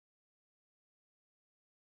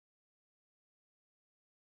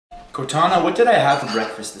Cortana, what did I have for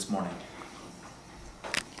breakfast this morning?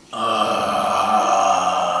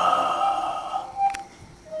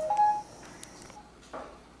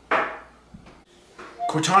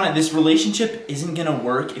 Cortana, this relationship isn't gonna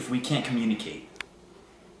work if we can't communicate.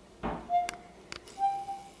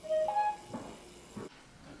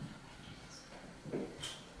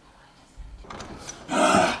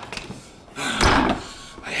 I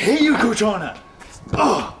hate you, Cortana!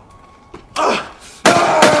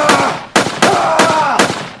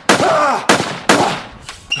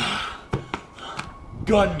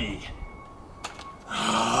 Gun me.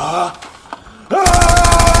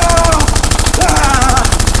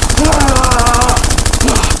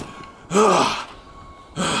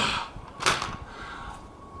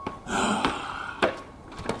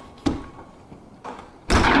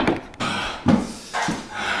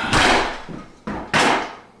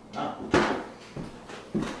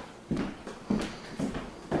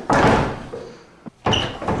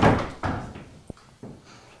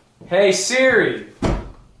 Hey Siri!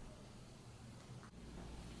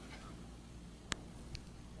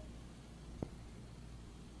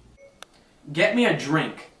 Get me a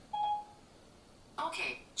drink.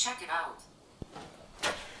 Okay, check it out.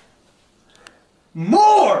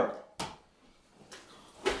 More!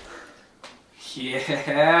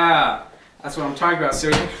 Yeah! That's what I'm talking about,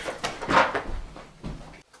 Siri.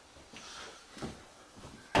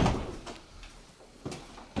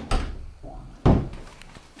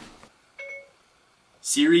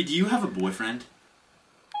 Siri, do you have a boyfriend?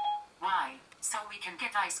 Why? So we can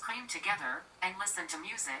get ice cream together, and listen to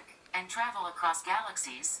music, and travel across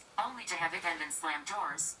galaxies, only to have it end in slam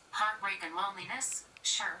doors, heartbreak and loneliness?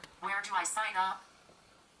 Sure, where do I sign up?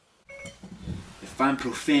 If I'm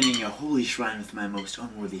profaning a holy shrine with my most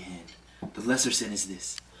unworthy hand, the lesser sin is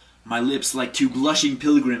this. My lips, like two blushing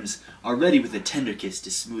pilgrims, are ready with a tender kiss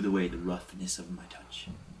to smooth away the roughness of my touch.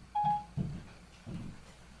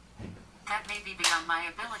 That may be beyond my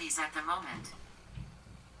abilities at the moment.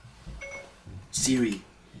 Siri,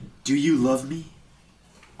 do you love me?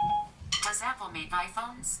 Does Apple make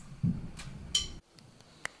iPhones?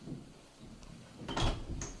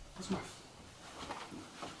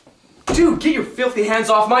 Dude, get your filthy hands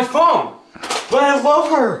off my phone! But I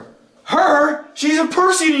love her! Her? She's a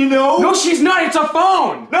person, you know! No, she's not! It's a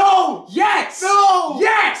phone! No! Yes! No!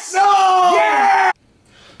 Yes! No! Yeah!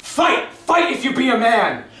 Fight! Fight if you be a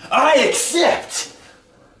man! I accept!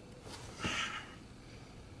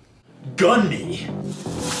 Gun me!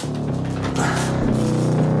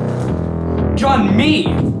 Gun me!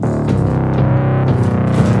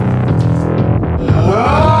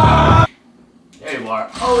 There you are.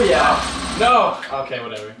 Oh yeah. No! Okay,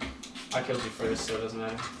 whatever. I killed you first, so it doesn't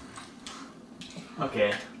matter.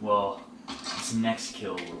 Okay, well, this next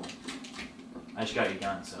kill will... I just got your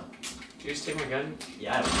gun, so... Did you just take my gun?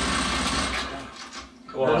 Yeah,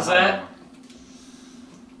 What was that?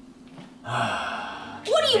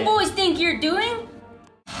 What do you boys think you're doing?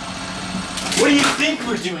 What do you think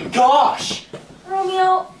we're doing? Gosh!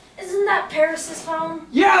 Romeo, isn't that Paris's phone?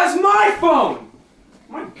 Yeah, that's my phone!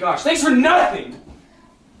 My gosh, thanks for nothing!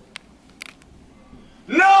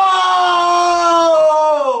 No!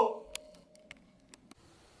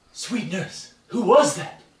 Sweet nurse, who was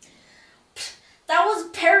that? That was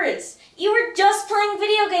Paris. You were just playing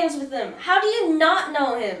video games with him. How do you not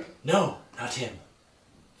know him? No, not him.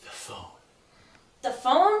 The phone. The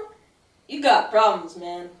phone? You got problems,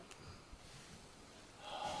 man.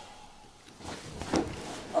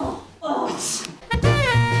 Oh, oh.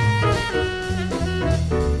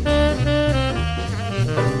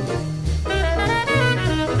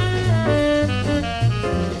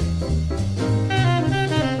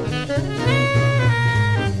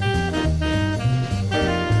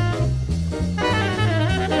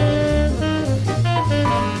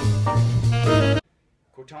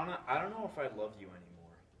 Cortana, I don't know if I love you anymore.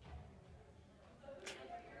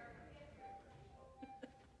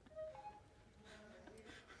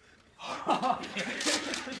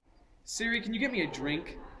 Siri, can you get me a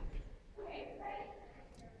drink? Okay,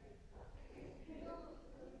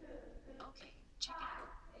 check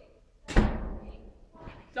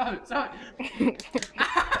it out. Stop. Hey,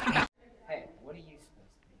 what are you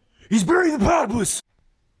supposed to be? He's burying the platypus!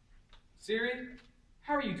 Siri,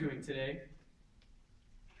 how are you doing today?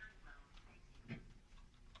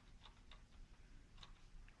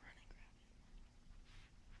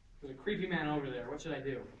 There's a creepy man over there. What should I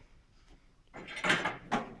do?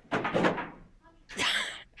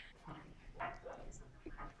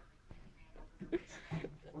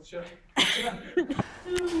 What should I?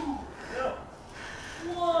 2,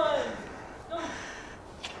 1, go.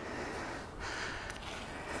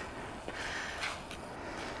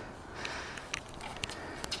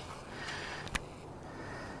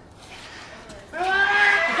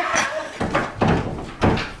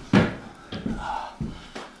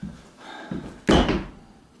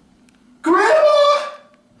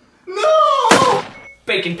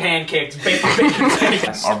 Bacon pancakes. Bacon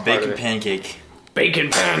pancakes. Our bacon pancake. Bacon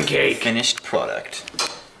pancake. Finished product.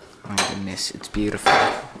 Oh my goodness, it's beautiful.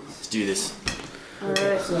 Let's do this.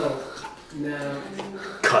 Alright. So, now...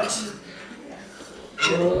 Cut.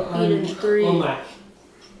 Eat in 3,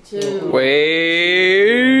 2...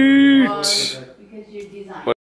 Wait.